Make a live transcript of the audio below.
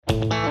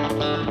Welcome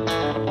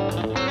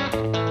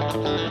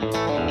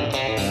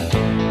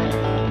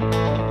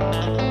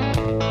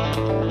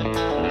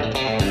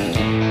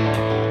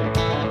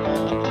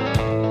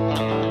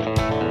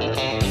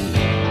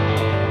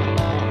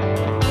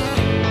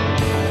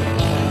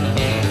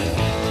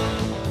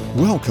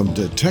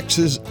to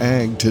Texas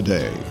Ag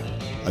Today,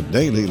 a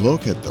daily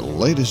look at the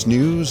latest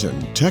news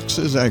in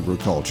Texas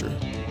agriculture.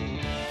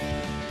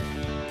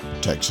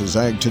 Texas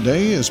Ag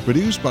Today is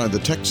produced by the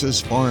Texas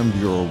Farm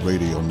Bureau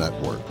Radio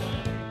Network,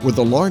 with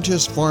the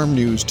largest farm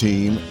news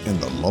team in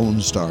the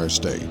Lone Star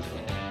State.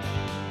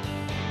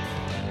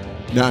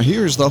 Now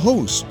here's the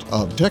host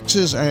of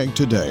Texas Ag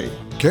Today,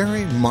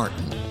 Carrie Martin.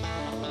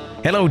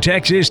 Hello,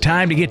 Texas.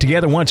 Time to get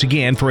together once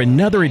again for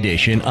another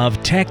edition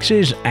of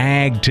Texas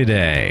Ag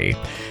Today.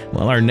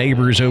 Well, our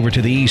neighbors over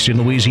to the east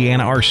in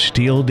Louisiana are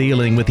still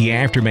dealing with the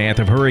aftermath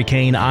of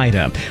Hurricane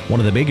Ida. One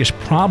of the biggest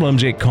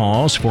problems it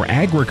caused for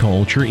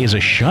agriculture is a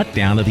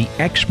shutdown of the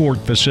export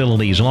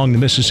facilities along the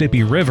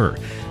Mississippi River.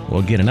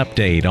 We'll get an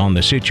update on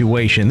the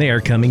situation there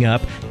coming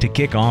up to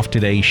kick off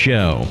today's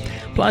show.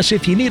 Plus,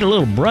 if you need a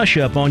little brush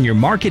up on your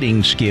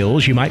marketing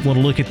skills, you might want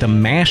to look at the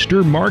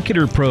Master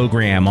Marketer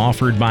program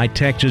offered by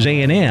Texas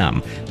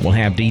A&M. We'll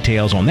have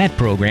details on that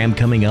program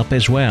coming up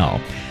as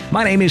well.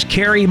 My name is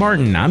Carrie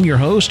Martin. I'm your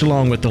host,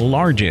 along with the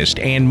largest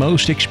and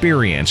most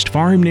experienced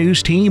farm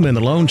news team in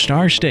the Lone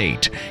Star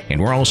State.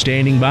 And we're all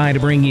standing by to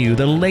bring you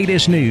the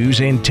latest news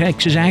in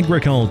Texas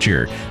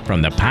agriculture,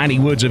 from the piney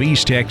woods of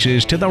East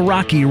Texas to the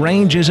rocky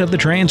ranges of the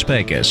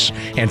Trans-Pecos,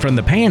 and from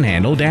the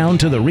Panhandle down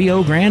to the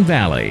Rio Grande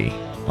Valley.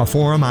 A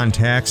forum on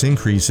tax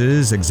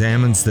increases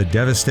examines the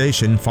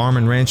devastation farm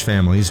and ranch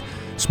families,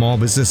 small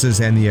businesses,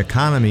 and the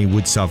economy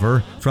would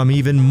suffer from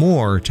even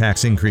more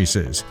tax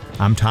increases.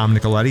 I'm Tom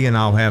Nicoletti, and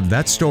I'll have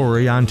that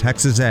story on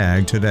Texas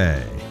Ag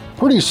Today.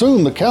 Pretty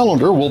soon the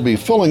calendar will be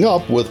filling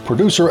up with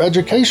producer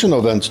education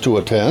events to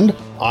attend.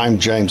 I'm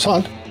James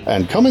Hunt,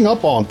 and coming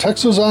up on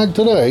Texas Ag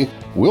Today,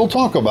 we'll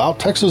talk about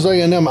Texas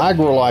A&M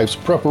AgriLife's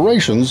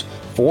preparations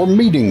for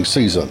meeting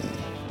season.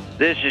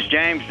 This is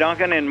James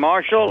Duncan in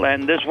Marshall,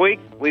 and this week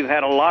we've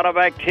had a lot of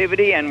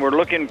activity, and we're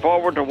looking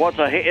forward to what's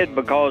ahead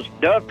because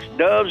ducks,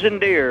 doves,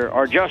 and deer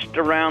are just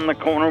around the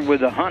corner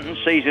with the hunting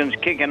seasons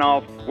kicking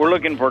off. We're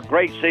looking for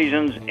great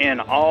seasons in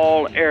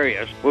all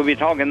areas. We'll be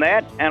talking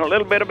that and a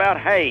little bit about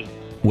hay.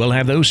 We'll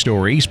have those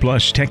stories,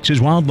 plus Texas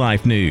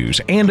wildlife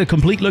news, and a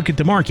complete look at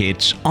the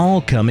markets,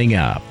 all coming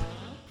up.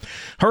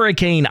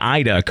 Hurricane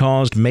Ida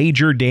caused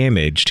major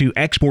damage to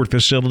export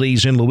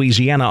facilities in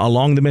Louisiana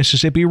along the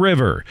Mississippi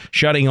River,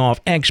 shutting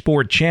off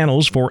export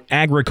channels for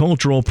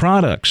agricultural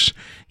products.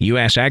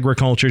 U.S.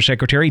 Agriculture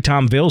Secretary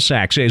Tom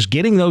Vilsack says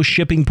getting those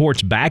shipping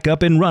ports back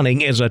up and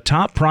running is a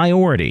top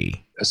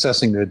priority.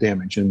 Assessing the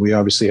damage, and we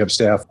obviously have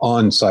staff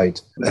on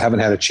site that haven't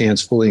had a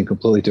chance fully and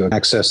completely to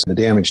access the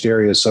damaged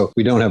areas, so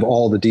we don't have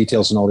all the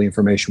details and all the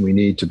information we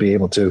need to be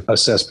able to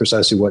assess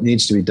precisely what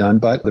needs to be done.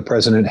 But the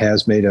president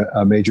has made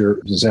a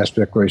major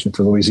disaster declaration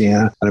for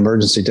Louisiana, an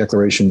emergency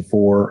declaration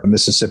for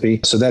Mississippi,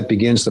 so that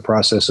begins the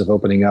process of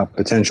opening up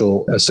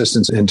potential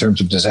assistance in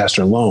terms of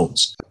disaster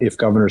loans. If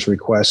governors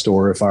request,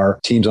 or if our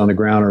teams on the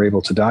ground are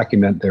able to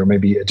document, there may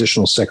be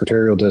additional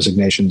secretarial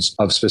designations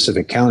of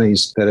specific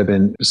counties that have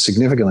been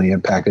significantly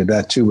impacted.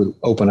 That too would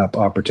open up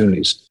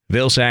opportunities.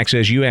 Vilsack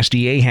says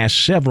USDA has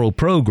several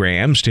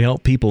programs to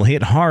help people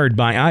hit hard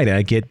by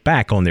Ida get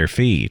back on their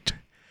feet.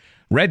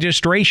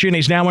 Registration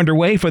is now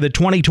underway for the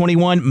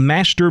 2021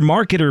 Master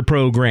Marketer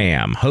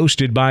program,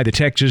 hosted by the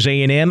Texas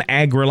A&M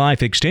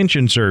AgriLife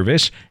Extension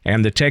Service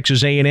and the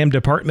Texas A&M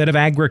Department of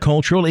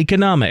Agricultural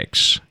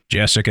Economics.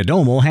 Jessica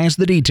Domel has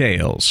the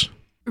details.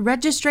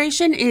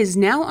 Registration is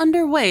now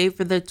underway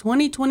for the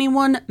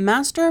 2021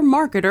 Master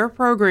Marketer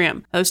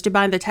program, hosted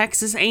by the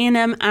Texas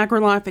A&M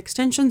AgriLife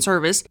Extension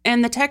Service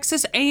and the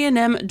Texas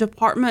A&M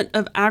Department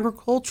of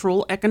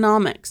Agricultural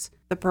Economics.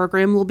 The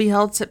program will be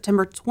held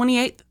September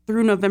 28th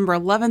through November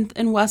 11th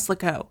in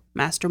Weslaco.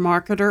 Master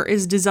Marketer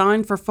is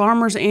designed for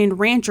farmers and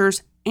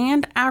ranchers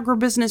and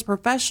agribusiness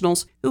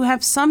professionals who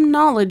have some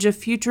knowledge of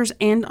futures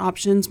and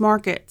options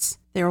markets.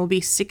 There will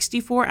be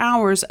 64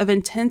 hours of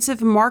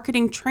intensive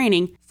marketing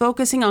training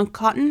focusing on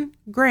cotton,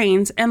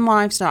 grains, and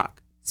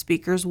livestock.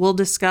 Speakers will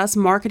discuss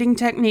marketing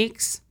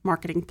techniques,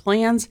 marketing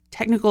plans,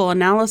 technical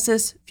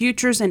analysis,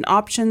 futures and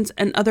options,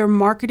 and other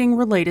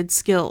marketing-related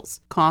skills.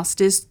 Cost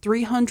is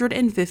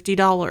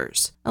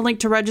 $350. A link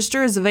to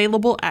register is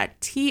available at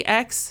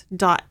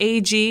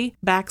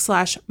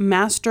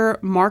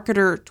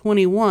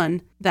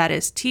tx.ag/mastermarketer21. That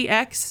is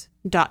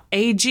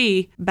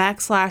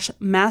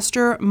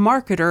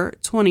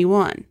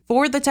tx.ag/mastermarketer21.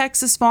 For the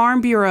Texas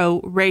Farm Bureau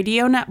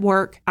Radio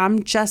Network,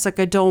 I'm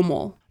Jessica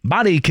Domel.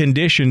 Body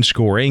condition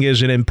scoring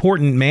is an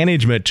important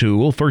management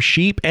tool for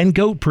sheep and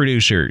goat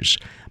producers.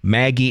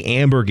 Maggie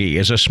Ambergy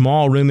is a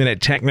small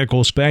ruminant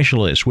technical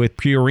specialist with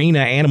Purina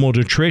Animal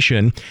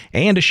Nutrition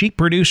and a sheep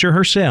producer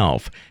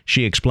herself.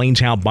 She explains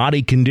how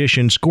body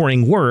condition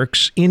scoring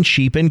works in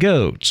sheep and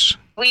goats.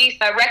 We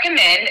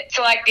recommend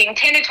selecting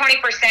 10 to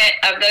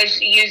 20% of those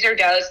user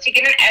does to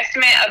get an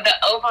estimate of the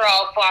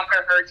overall flock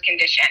or herd's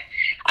condition.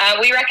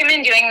 We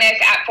recommend doing this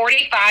at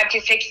 45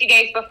 to 60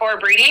 days before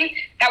breeding.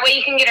 That way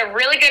you can get a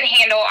really good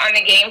handle on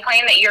the game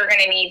plan that you're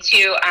going to need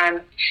to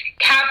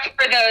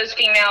capture those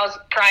females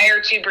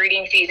prior to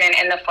breeding season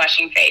and the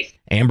flushing phase.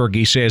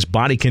 Ambergy says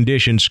body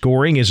condition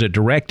scoring is a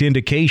direct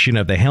indication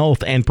of the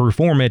health and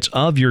performance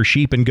of your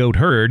sheep and goat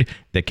herd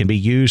that can be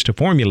used to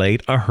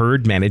formulate a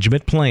herd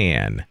management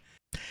plan.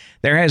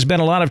 There has been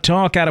a lot of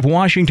talk out of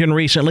Washington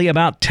recently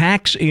about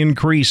tax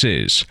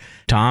increases.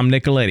 Tom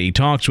Nicoletti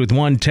talks with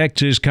one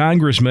Texas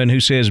congressman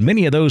who says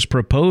many of those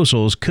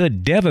proposals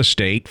could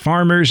devastate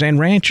farmers and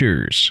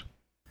ranchers.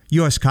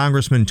 U.S.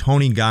 Congressman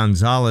Tony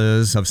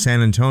Gonzalez of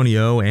San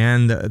Antonio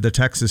and the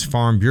Texas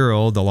Farm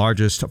Bureau, the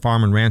largest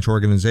farm and ranch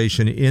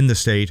organization in the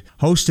state,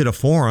 hosted a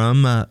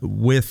forum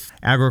with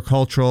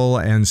agricultural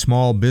and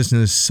small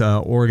business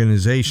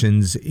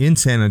organizations in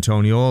San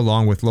Antonio,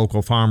 along with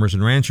local farmers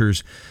and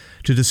ranchers,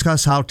 to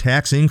discuss how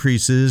tax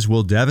increases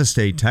will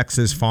devastate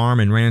Texas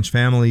farm and ranch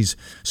families,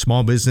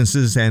 small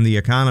businesses, and the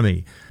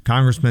economy.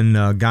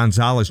 Congressman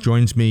Gonzalez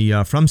joins me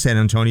from San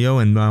Antonio,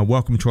 and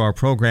welcome to our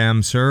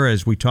program, sir,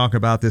 as we talk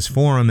about this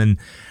forum. And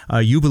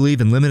you believe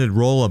in limited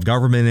role of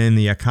government in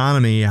the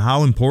economy.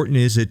 How important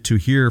is it to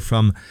hear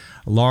from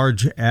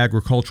large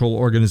agricultural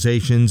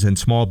organizations and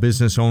small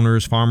business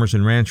owners, farmers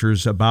and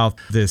ranchers about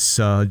this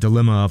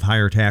dilemma of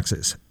higher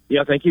taxes?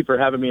 Yeah, thank you for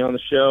having me on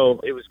the show.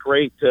 It was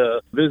great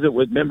to visit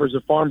with members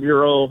of Farm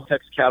Bureau,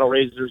 Texas Cattle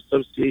Raisers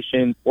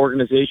Association,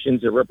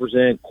 organizations that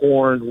represent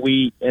corn,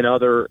 wheat, and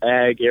other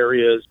ag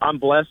areas. I'm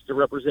blessed to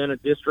represent a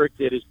district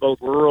that is both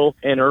rural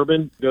and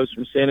urban. It goes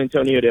from San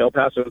Antonio to El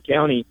Paso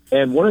County.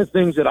 And one of the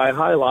things that I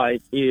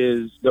highlight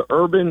is the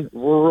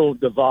urban-rural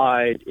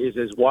divide is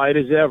as wide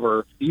as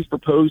ever. These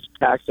proposed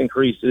tax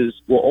increases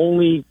will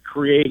only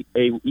create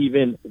a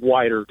even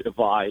wider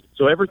divide.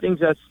 So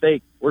everything's at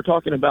stake. We're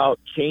talking about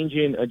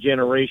changing a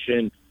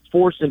generation,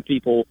 forcing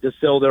people to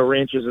sell their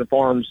ranches and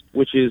farms,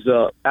 which is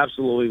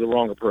absolutely the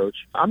wrong approach.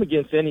 I'm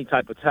against any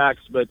type of tax,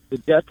 but the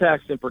death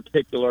tax in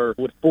particular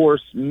would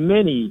force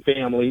many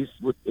families,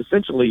 would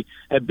essentially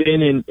have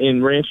been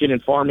in ranching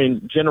and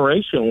farming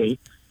generationally,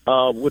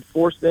 would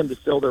force them to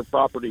sell their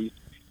properties.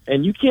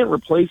 And you can't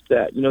replace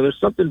that. You know, there's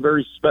something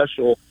very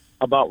special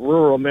about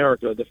rural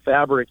America. The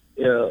fabric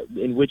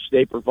in which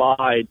they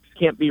provide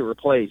can't be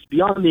replaced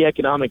beyond the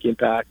economic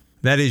impact.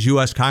 That is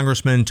U.S.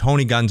 Congressman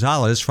Tony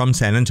Gonzalez from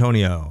San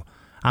Antonio.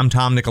 I'm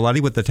Tom Nicoletti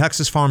with the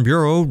Texas Farm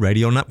Bureau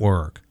Radio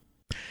Network.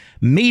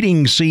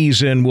 Meeting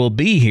season will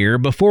be here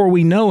before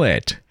we know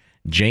it.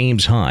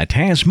 James Hunt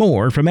has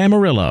more from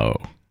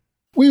Amarillo.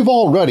 We've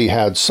already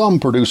had some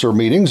producer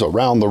meetings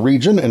around the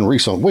region in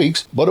recent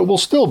weeks, but it will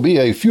still be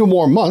a few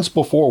more months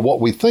before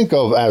what we think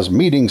of as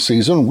meeting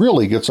season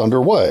really gets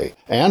underway.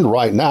 And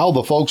right now,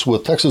 the folks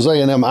with Texas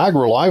A&M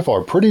AgriLife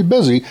are pretty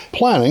busy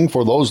planning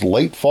for those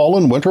late fall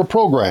and winter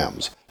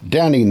programs.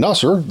 Danny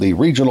Nusser, the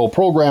regional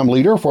program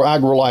leader for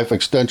AgriLife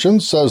Extension,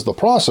 says the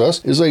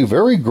process is a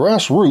very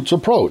grassroots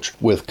approach,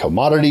 with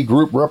commodity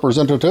group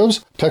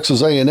representatives,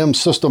 Texas A&M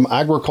system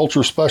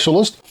agriculture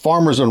specialists,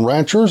 farmers and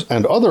ranchers,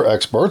 and other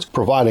experts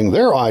providing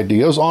their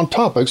ideas on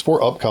topics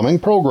for upcoming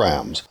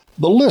programs.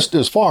 The list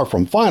is far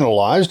from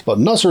finalized, but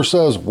Nusser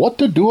says what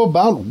to do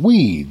about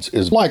weeds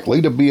is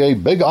likely to be a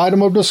big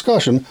item of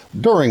discussion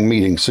during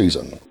meeting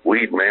season.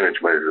 Weed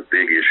management is a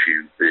big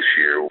issue this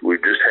year.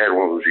 We've just had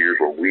one of those years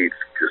where weeds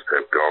just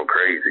have gone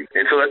crazy.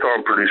 And so that's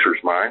on producers'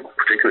 mind,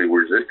 particularly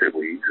resistant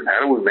weeds. And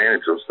how do we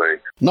manage those things?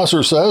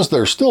 Nusser says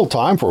there's still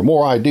time for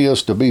more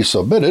ideas to be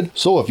submitted,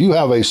 so if you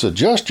have a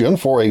suggestion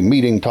for a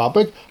meeting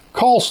topic,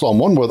 call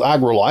someone with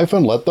AgriLife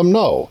and let them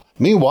know.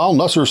 Meanwhile,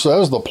 Nusser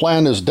says the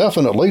plan is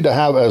definitely to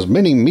have as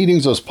many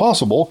meetings as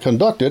possible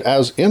conducted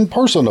as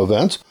in-person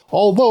events,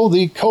 although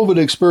the COVID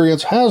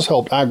experience has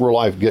helped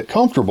AgriLife get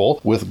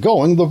comfortable with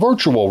going the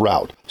virtual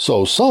route.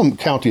 So some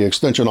county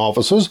extension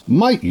offices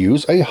might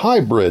use a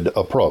hybrid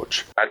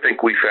approach. I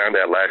think we found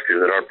out last year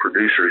that our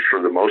producers,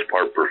 for the most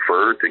part,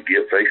 prefer to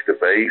get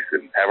face-to-face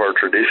and have our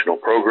traditional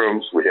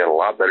programs. We had a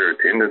lot better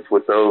attendance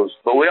with those.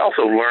 But we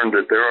also learned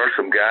that there are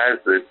some guys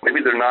that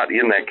maybe they're not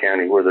in that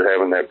county where they're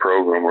having that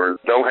program, or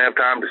don't have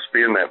time to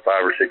spend that 5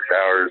 or 6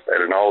 hours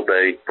at an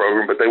all-day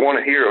program, but they want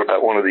to hear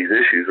about one of these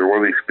issues or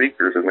one of these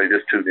speakers, and they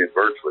just tune in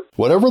virtually.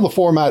 Whatever the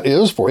format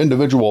is for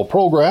individual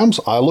programs,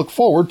 I look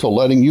forward to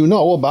letting you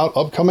know about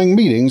upcoming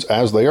meetings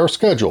as they are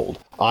scheduled.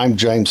 I'm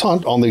James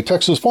Hunt on the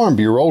Texas Farm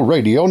Bureau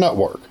Radio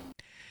Network.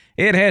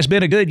 It has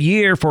been a good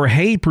year for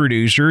hay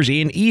producers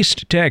in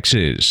East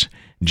Texas.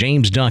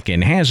 James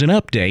Duncan has an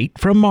update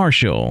from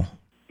Marshall.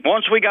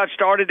 Once we got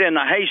started in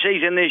the hay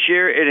season this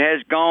year, it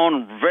has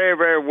gone very,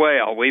 very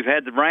well. We've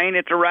had the rain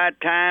at the right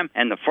time,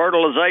 and the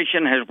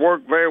fertilization has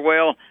worked very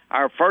well.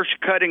 Our first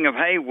cutting of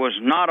hay was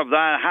not of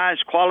the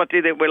highest quality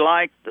that we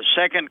liked. The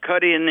second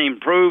cutting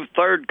improved.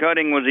 Third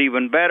cutting was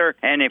even better.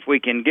 And if we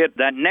can get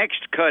that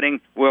next cutting,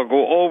 we'll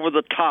go over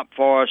the top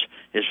for us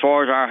as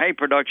far as our hay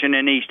production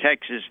in East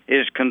Texas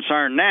is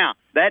concerned. Now,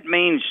 that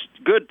means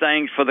good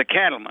things for the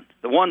cattlemen.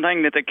 The one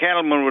thing that the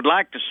cattlemen would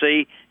like to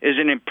see is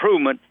an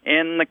improvement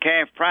in the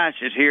calf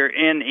prices here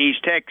in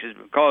East Texas,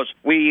 because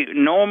we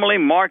normally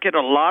market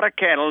a lot of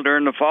cattle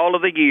during the fall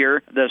of the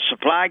year. The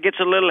supply gets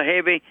a little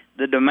heavy,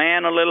 the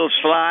demand a little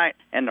slight,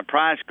 and the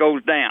price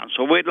goes down.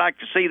 So we'd like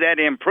to see that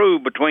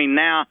improve between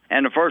now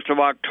and the 1st of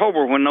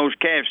October, when those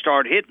calves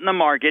start hitting the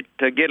market,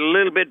 to get a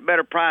little bit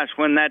better price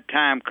when that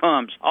time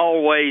comes.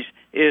 Always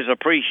is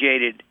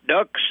appreciated.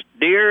 Ducks,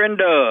 deer, and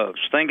doves.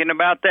 Thinking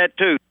about that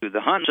too.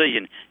 The hunt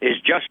season is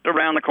just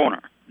around the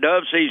corner.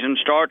 Dove season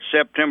starts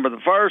September the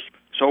 1st,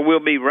 so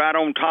we'll be right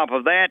on top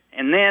of that.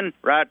 And then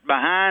right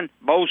behind,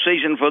 bow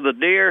season for the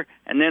deer,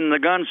 and then the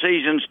gun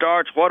season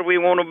starts. What do we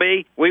want to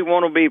be? We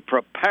want to be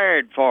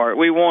prepared for it.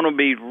 We want to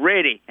be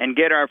ready and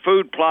get our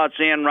food plots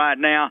in right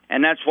now,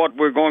 and that's what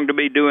we're going to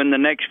be doing the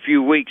next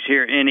few weeks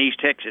here in East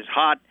Texas.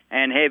 Hot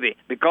and heavy,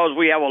 because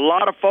we have a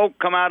lot of folk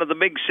come out of the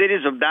big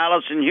cities of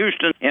Dallas and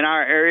Houston in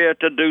our area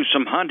to do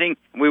some hunting.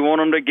 We want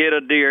them to get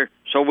a deer,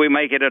 so we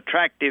make it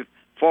attractive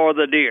for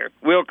the deer.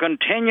 We'll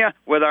continue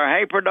with our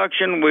hay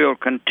production. We'll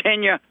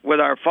continue with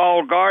our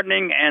fall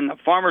gardening, and the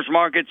farmers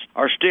markets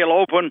are still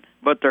open,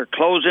 but they're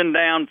closing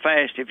down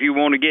fast. If you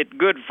want to get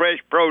good, fresh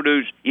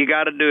produce, you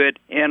got to do it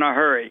in a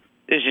hurry.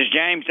 This is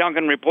James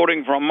Duncan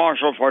reporting from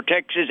Marshall for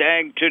Texas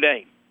Ag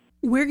Today.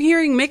 We're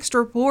hearing mixed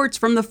reports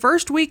from the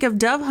first week of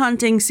dove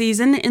hunting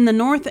season in the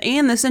North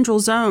and the Central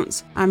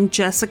zones. I'm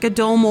Jessica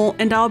Domel,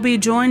 and I'll be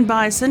joined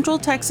by Central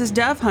Texas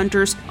dove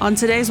hunters on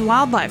today's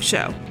Wildlife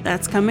Show.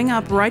 That's coming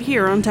up right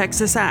here on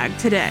Texas Ag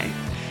Today.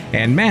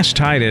 And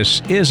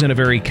mastitis isn't a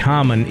very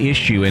common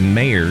issue in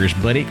mares,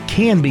 but it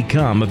can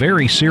become a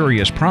very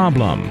serious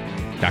problem.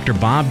 Dr.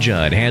 Bob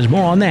Judd has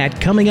more on that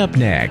coming up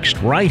next,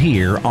 right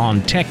here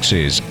on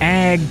Texas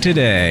Ag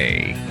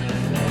Today.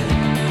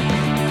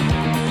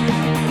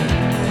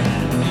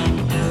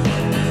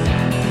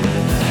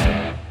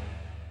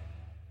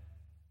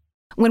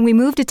 When we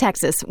moved to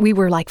Texas, we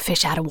were like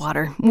fish out of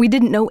water. We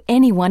didn't know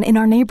anyone in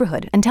our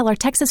neighborhood until our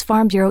Texas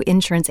Farm Bureau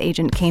insurance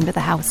agent came to the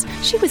house.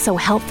 She was so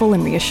helpful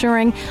and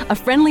reassuring, a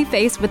friendly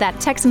face with that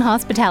Texan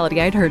hospitality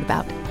I'd heard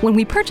about. When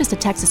we purchased a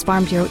Texas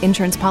Farm Bureau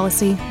insurance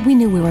policy, we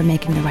knew we were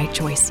making the right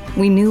choice.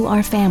 We knew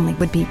our family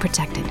would be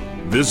protected.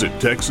 Visit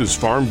Texas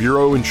Farm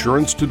Bureau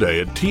Insurance today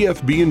at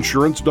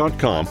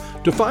tfbinsurance.com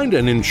to find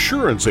an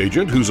insurance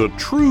agent who's a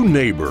true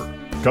neighbor.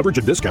 Coverage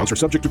and discounts are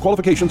subject to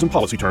qualifications and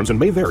policy terms and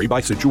may vary by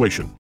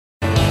situation.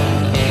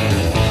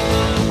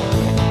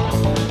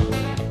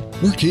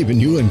 We're keeping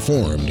you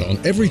informed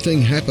on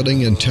everything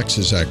happening in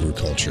Texas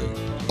agriculture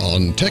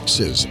on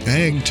Texas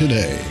Ag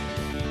Today.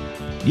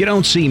 You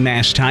don't see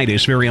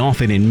mastitis very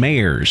often in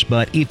mares,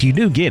 but if you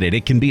do get it,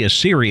 it can be a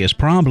serious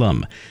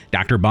problem.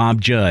 Dr.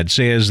 Bob Judd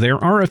says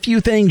there are a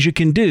few things you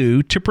can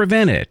do to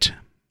prevent it.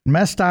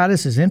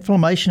 Mastitis is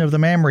inflammation of the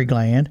mammary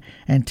gland,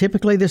 and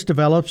typically this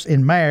develops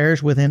in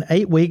mares within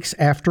 8 weeks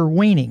after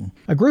weaning.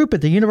 A group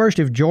at the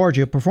University of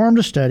Georgia performed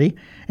a study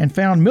and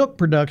found milk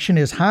production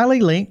is highly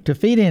linked to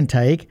feed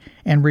intake,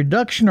 and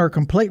reduction or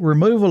complete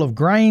removal of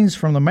grains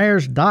from the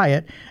mare's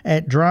diet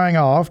at drying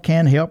off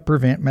can help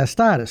prevent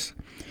mastitis.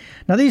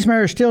 Now, these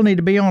mares still need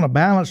to be on a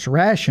balanced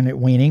ration at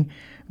weaning,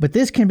 but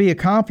this can be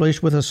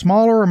accomplished with a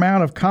smaller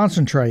amount of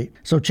concentrate,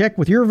 so check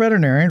with your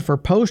veterinarian for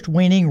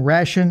post-weaning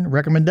ration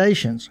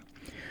recommendations.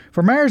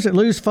 For mares that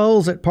lose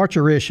foals at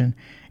parturition,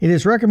 it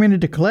is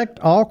recommended to collect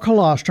all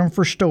colostrum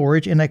for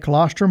storage in a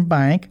colostrum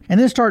bank and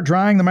then start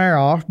drying the mare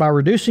off by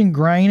reducing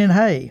grain and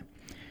hay.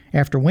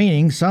 After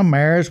weaning, some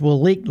mares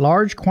will leak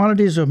large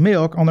quantities of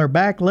milk on their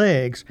back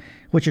legs,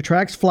 which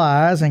attracts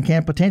flies and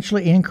can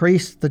potentially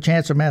increase the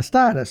chance of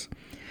mastitis.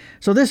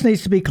 So this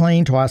needs to be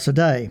cleaned twice a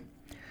day.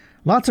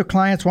 Lots of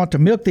clients want to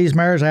milk these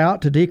mares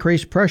out to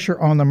decrease pressure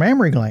on the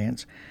mammary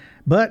glands,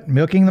 but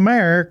milking the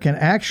mare can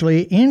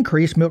actually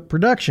increase milk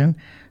production,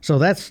 so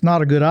that's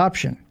not a good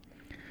option.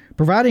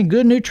 Providing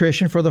good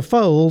nutrition for the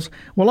foals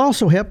will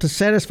also help to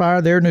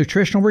satisfy their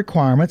nutritional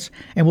requirements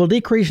and will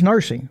decrease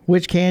nursing,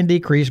 which can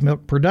decrease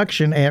milk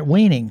production at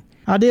weaning.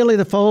 Ideally,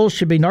 the foals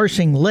should be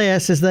nursing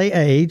less as they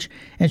age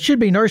and should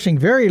be nursing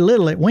very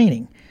little at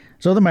weaning,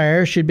 so the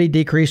mares should be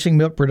decreasing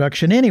milk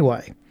production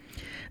anyway.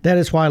 That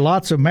is why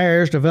lots of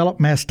mares develop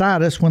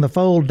mastitis when the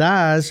foal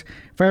dies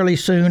fairly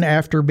soon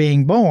after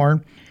being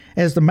born,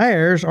 as the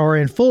mares are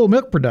in full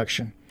milk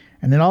production.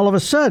 And then all of a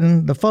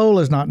sudden, the foal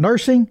is not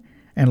nursing,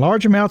 and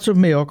large amounts of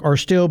milk are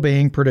still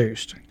being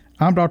produced.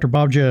 I'm Dr.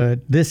 Bob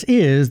Judd. This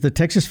is the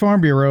Texas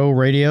Farm Bureau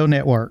Radio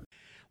Network.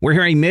 We're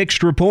hearing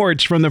mixed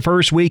reports from the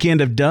first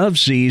weekend of dove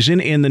season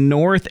in the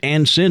North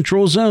and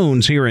Central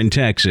zones here in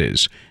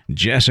Texas.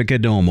 Jessica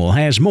Domel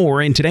has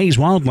more in today's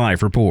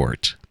Wildlife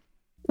Report.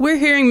 We're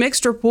hearing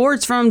mixed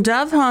reports from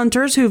dove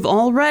hunters who've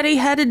already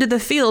headed to the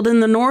field in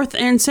the North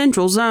and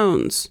Central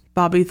zones.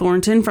 Bobby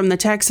Thornton from the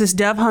Texas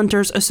Dove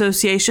Hunters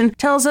Association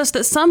tells us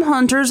that some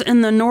hunters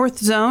in the North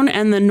Zone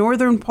and the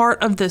northern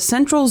part of the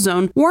Central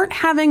Zone weren't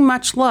having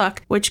much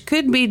luck, which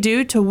could be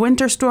due to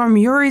Winter Storm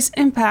Uri's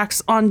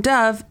impacts on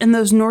dove in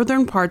those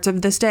northern parts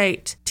of the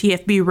state.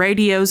 TFB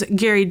Radio's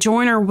Gary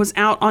Joyner was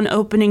out on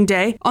opening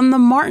day on the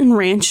Martin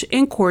Ranch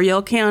in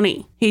Coryell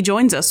County. He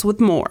joins us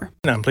with more.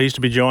 I'm pleased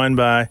to be joined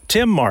by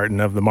Tim Martin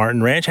of the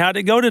Martin Ranch. How'd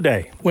it go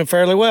today? Went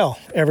fairly well.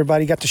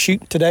 Everybody got to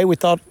shoot today. We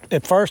thought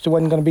at first there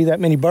wasn't going to be that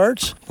many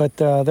birds, but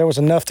there was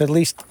enough to at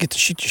least get to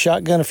shoot the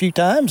shotgun a few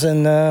times,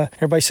 and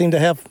everybody seemed to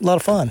have a lot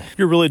of fun.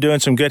 You're really doing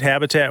some good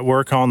habitat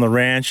work on the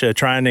ranch,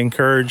 trying to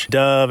encourage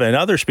dove and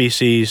other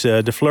species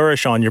to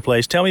flourish on your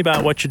place. Tell me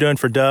about what you're doing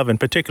for dove in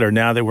particular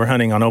now that we're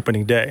hunting on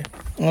opening day.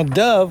 Well,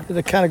 dove,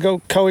 they kind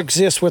of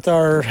coexist with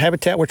our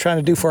habitat we're trying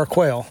to do for our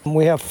quail.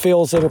 We have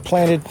fields that are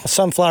planted,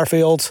 sunflower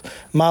fields,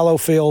 milo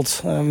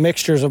fields,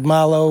 mixtures of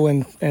milo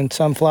and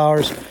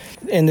sunflowers.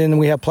 And then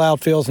we have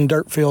plowed fields and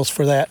dirt fields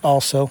for that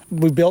also.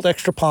 We built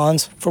extra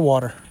ponds for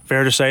water.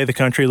 Fair to say the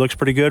country looks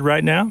pretty good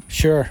right now?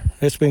 Sure.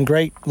 It's been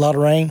great. A lot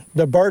of rain.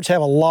 The birds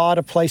have a lot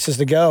of places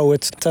to go.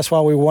 That's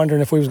why we were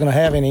wondering if we was going to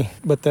have any.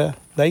 But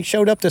they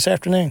showed up this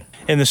afternoon.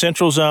 In the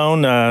Central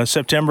Zone,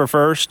 September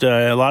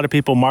 1st, a lot of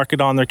people mark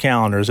it on their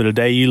calendars. Is it a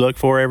day you look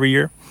for every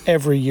year?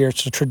 Every year.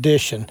 It's a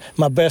tradition.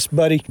 My best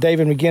buddy,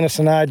 David McGinnis,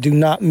 and I do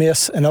not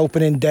miss an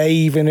opening day,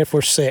 even if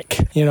we're sick.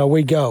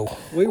 We go.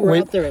 We were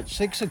out there at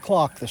 6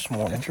 o'clock this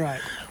morning. That's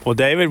right. Well,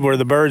 David, were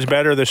the birds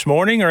better this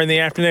morning or in the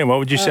afternoon? What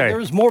would you say? There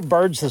was more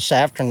birds this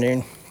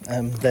afternoon.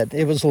 That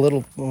it was a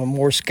little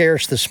more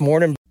scarce this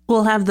morning.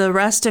 We'll have the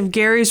rest of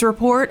Gary's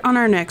report on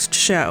our next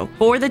show.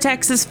 For the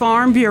Texas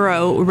Farm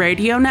Bureau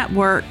Radio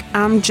Network,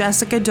 I'm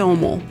Jessica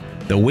Domel.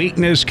 The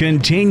weakness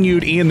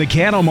continued in the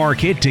cattle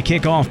market to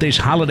kick off this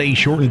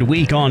holiday-shortened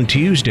week on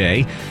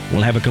Tuesday.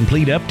 We'll have a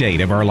complete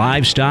update of our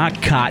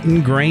livestock,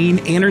 cotton, grain,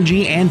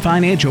 energy, and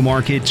financial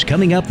markets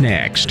coming up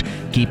next.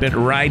 Keep it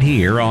right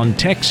here on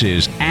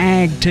Texas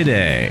Ag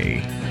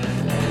Today.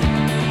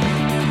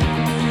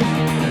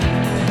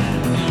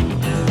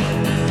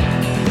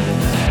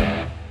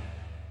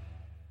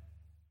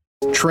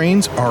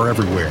 Trains are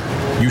everywhere.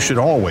 You should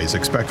always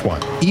expect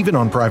one, even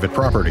on private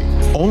property.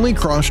 Only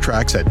cross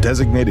tracks at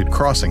designated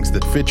crossings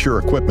that fit your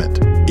equipment.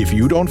 If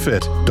you don't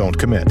fit, don't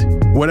commit.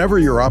 Whenever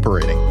you're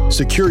operating,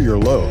 secure your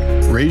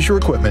load, raise your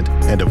equipment,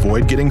 and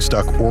avoid getting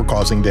stuck or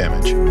causing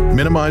damage.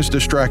 Minimize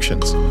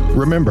distractions.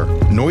 Remember,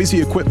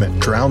 noisy equipment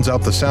drowns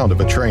out the sound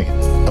of a train.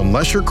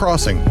 Unless you're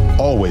crossing,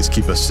 always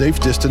keep a safe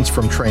distance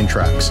from train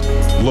tracks.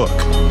 Look,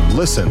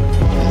 listen,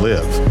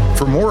 live.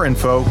 For more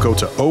info, go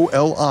to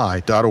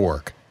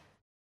oli.org.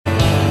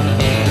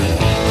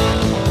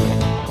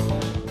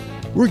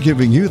 We're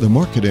giving you the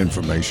market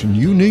information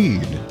you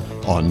need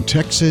on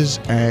Texas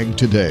Ag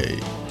Today.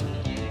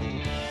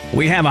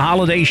 We have a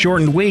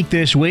holiday-shortened week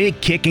this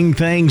week, kicking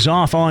things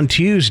off on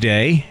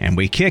Tuesday, and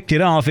we kicked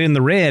it off in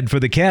the red for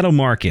the cattle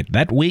market.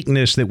 That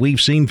weakness that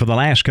we've seen for the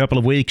last couple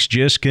of weeks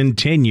just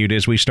continued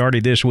as we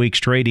started this week's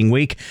trading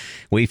week.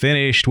 We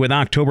finished with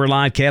October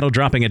live cattle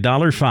dropping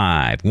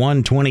 $1.05,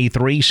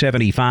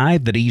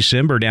 $123.75. The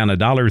December down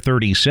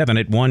 $1.37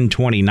 at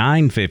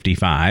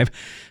 $129.55.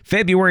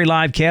 February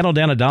live cattle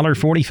down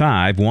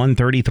 $1.45,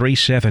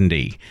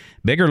 $133.70.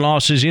 Bigger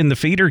losses in the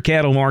feeder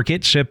cattle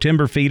market.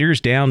 September feeders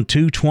down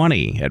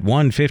 $2.20 at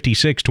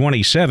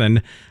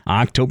 $156.27.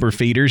 October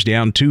feeders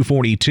down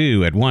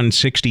 $2.42 at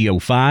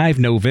 $160.05.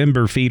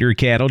 November feeder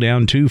cattle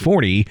down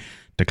 $2.40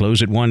 to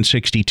close at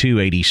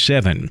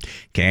 $162.87.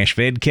 Cash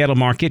fed cattle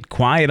market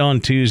quiet on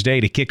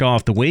Tuesday to kick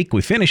off the week.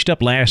 We finished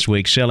up last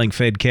week selling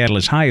fed cattle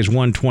as high as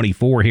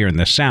 $124 here in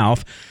the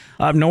South.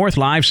 Up north,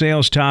 live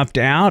sales topped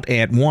out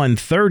at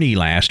 $130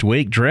 last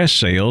week. Dress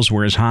sales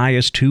were as high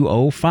as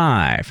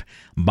 $205.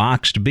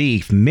 Boxed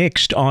beef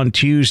mixed on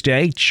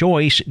Tuesday.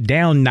 Choice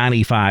down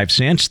 95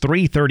 cents,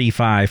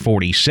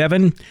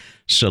 $335.47.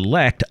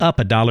 Select up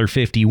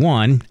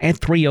 $1.51 at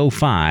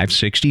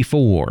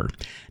 $305.64.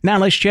 Now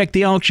let's check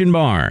the auction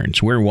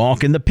barns. We're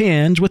walking the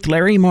pens with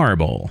Larry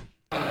Marble.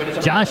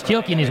 Josh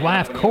Tilke and his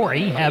wife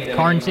Corey have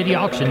Karn City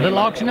Auction, little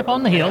auction up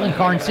on the hill in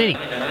Karn City.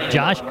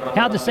 Josh,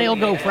 how'd the sale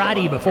go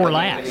Friday before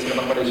last?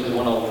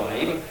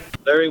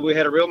 Larry, we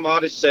had a real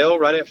modest sale,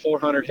 right at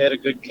 400 head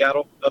of good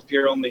cattle up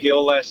here on the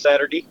hill last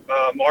Saturday.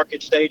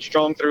 Market stayed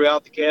strong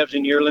throughout, the calves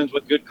and yearlings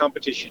with good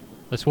competition.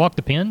 Let's walk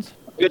the pens.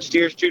 Good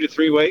steers 2 to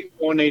 3 weight,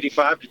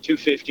 185 to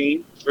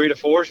 215. 3 to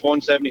 4s,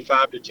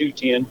 175 to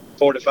 210.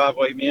 4 to 5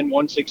 weight men,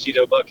 160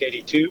 to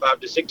 $1.82. 5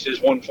 to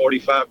 6s,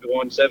 145 to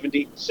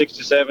 170. 6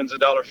 to 7s,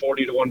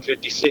 $1.40 to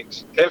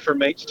 156. Heifer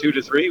mates 2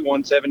 to 3,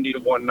 170 to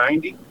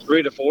 190.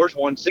 3 to 4s,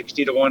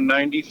 160 to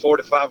 190. 4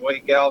 to 5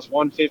 weight gals,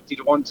 150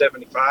 to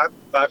 175.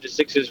 5 to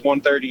 6s,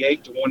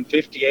 138 to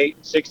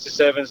 158. 6 to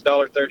 7s,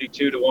 $1.32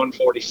 to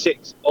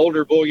 146.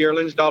 Older bull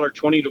yearlings, $1.20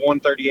 to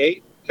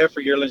 138.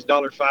 Heifer yearlings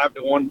 $1.05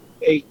 to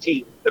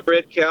 $1.18. The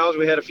bred cows,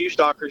 we had a few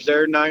stockers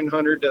there,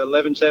 $900 to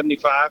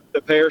 $11.75.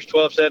 The pairs,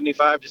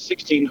 $12.75 to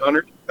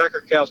 $1,600.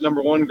 Packer cows,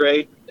 number 1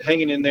 grade,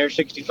 hanging in there,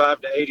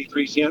 65 to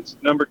 83 cents.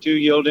 Number 2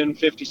 yielding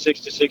 56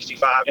 to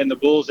 65, and the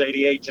bulls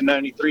 88 to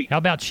 93. How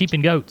about sheep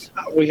and goats?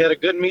 We had a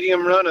good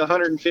medium run,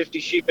 150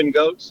 sheep and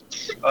goats.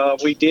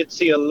 We did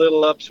see a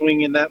little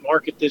upswing in that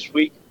market this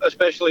week,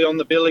 especially on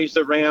the billies,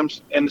 the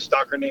rams, and the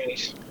stocker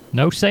nannies.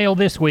 No sale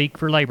this week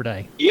for Labor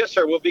Day. Yes,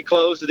 sir. We'll be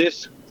closed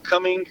this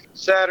coming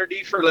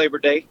Saturday for Labor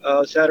Day,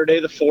 Saturday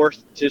the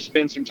 4th, to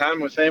spend some time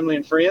with family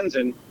and friends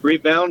and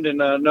rebound. And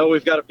know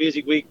we've got a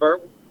busy week,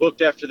 Bert.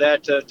 Booked after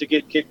that to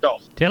get kicked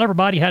off. Tell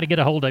everybody how to get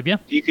a hold of you.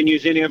 You can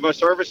use any of our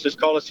services.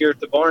 Call us here at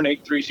the barn,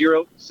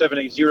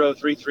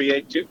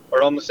 830-780-3382,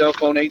 or on the cell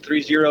phone,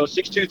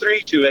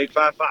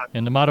 830-623-2855.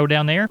 And the motto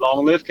down there?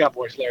 Long live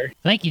Cowboys, Larry.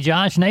 Thank you,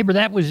 Josh. Neighbor,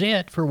 that was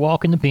it for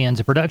Walking the Pens,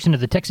 a production of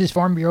the Texas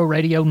Farm Bureau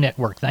Radio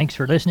Network. Thanks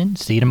for listening.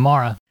 See you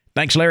tomorrow.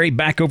 Thanks, Larry.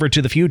 Back over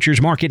to the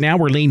futures market now,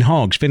 where lean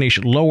hogs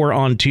finished lower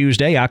on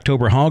Tuesday.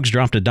 October hogs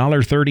dropped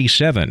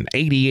 $1.37,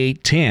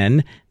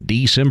 88.10.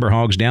 December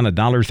hogs down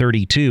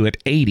 $1.32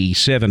 at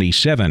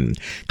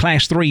 80.77.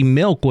 Class 3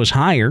 milk was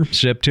higher.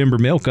 September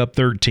milk up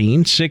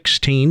 13,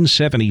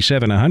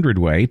 16.77 a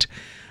hundredweight.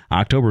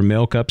 October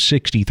milk up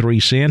 63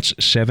 cents,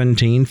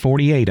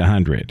 17.48 a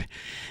hundred.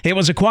 It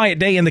was a quiet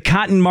day in the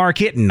cotton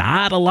market.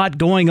 Not a lot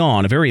going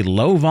on. A very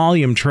low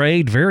volume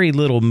trade, very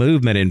little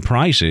movement in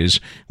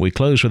prices. We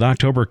closed with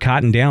October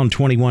cotton down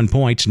 21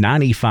 points,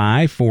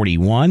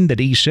 95.41. The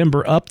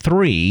December up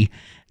 3,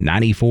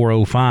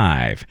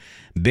 94.05.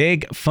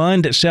 Big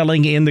fund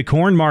selling in the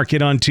corn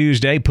market on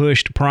Tuesday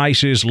pushed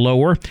prices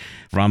lower.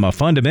 From a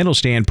fundamental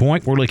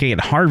standpoint, we're looking at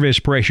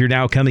harvest pressure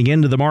now coming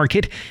into the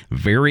market.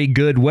 Very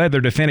good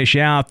weather to finish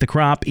out the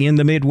crop in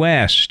the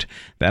Midwest.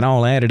 That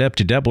all added up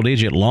to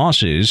double-digit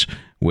losses,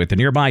 with the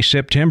nearby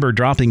September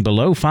dropping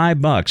below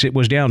 $5. It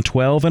was down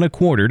 12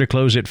 1/4 to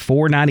close at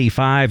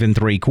 $4.95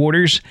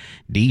 3/4.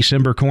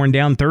 December corn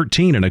down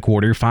 13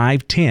 1/4,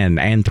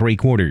 $5.10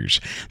 3/4.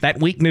 That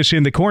weakness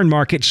in the corn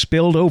market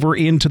spilled over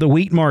into the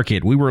wheat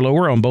market. We were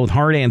lower on both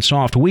hard and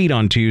soft wheat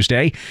on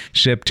Tuesday.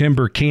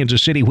 September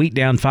Kansas City wheat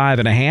down 5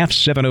 1/2,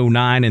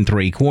 $7.09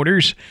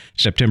 3/4.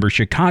 September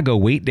Chicago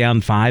wheat down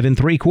 5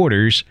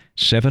 3/4,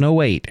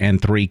 $7.08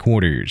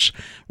 3/4.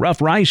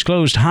 Rough rice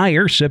closed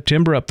higher.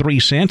 September up 3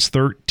 cents,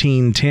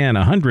 $13.10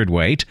 a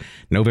hundredweight.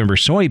 November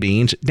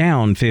soybeans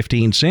down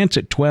 15 cents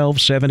at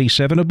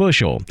 $12.77 a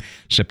bushel.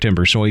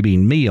 September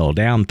soybean meal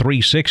down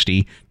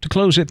 $3.60 to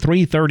close at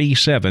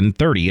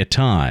 $337.30 a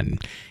ton.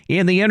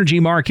 In the energy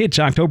markets,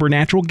 October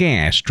natural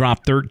gas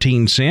dropped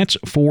 13 cents,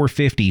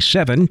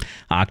 $4.57.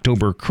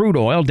 October crude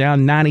oil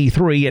down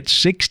 93 at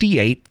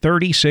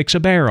 $68.36 a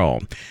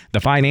barrel. The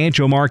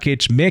financial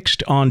markets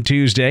mixed on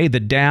Tuesday. The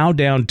Dow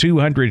down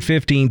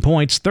 215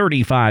 points,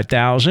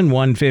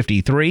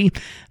 35,153.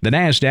 The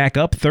Nasdaq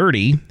up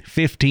 30,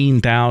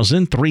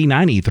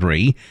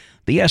 15,393.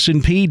 The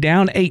S&P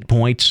down 8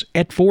 points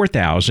at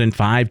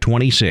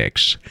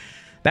 4,526.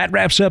 That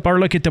wraps up our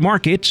look at the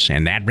markets,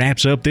 and that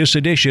wraps up this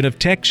edition of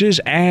Texas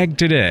Ag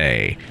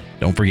Today.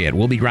 Don't forget,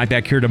 we'll be right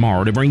back here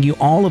tomorrow to bring you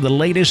all of the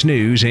latest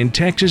news in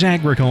Texas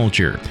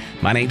agriculture.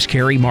 My name's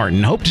Kerry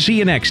Martin. Hope to see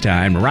you next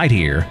time right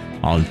here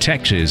on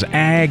Texas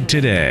Ag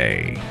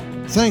Today.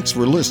 Thanks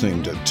for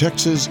listening to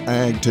Texas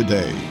Ag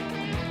Today.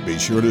 Be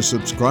sure to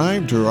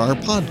subscribe to our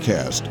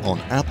podcast on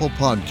Apple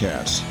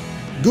Podcasts,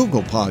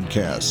 Google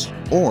Podcasts,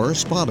 or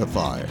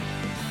Spotify.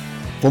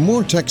 For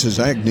more Texas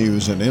Ag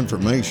news and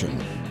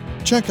information,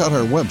 check out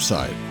our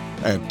website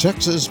at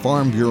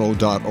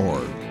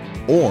texasfarmbureau.org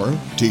or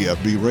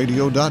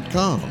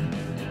tfbradio.com.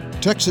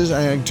 Texas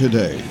Ag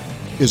Today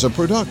is a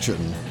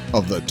production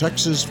of the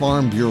Texas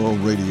Farm Bureau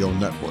Radio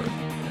Network.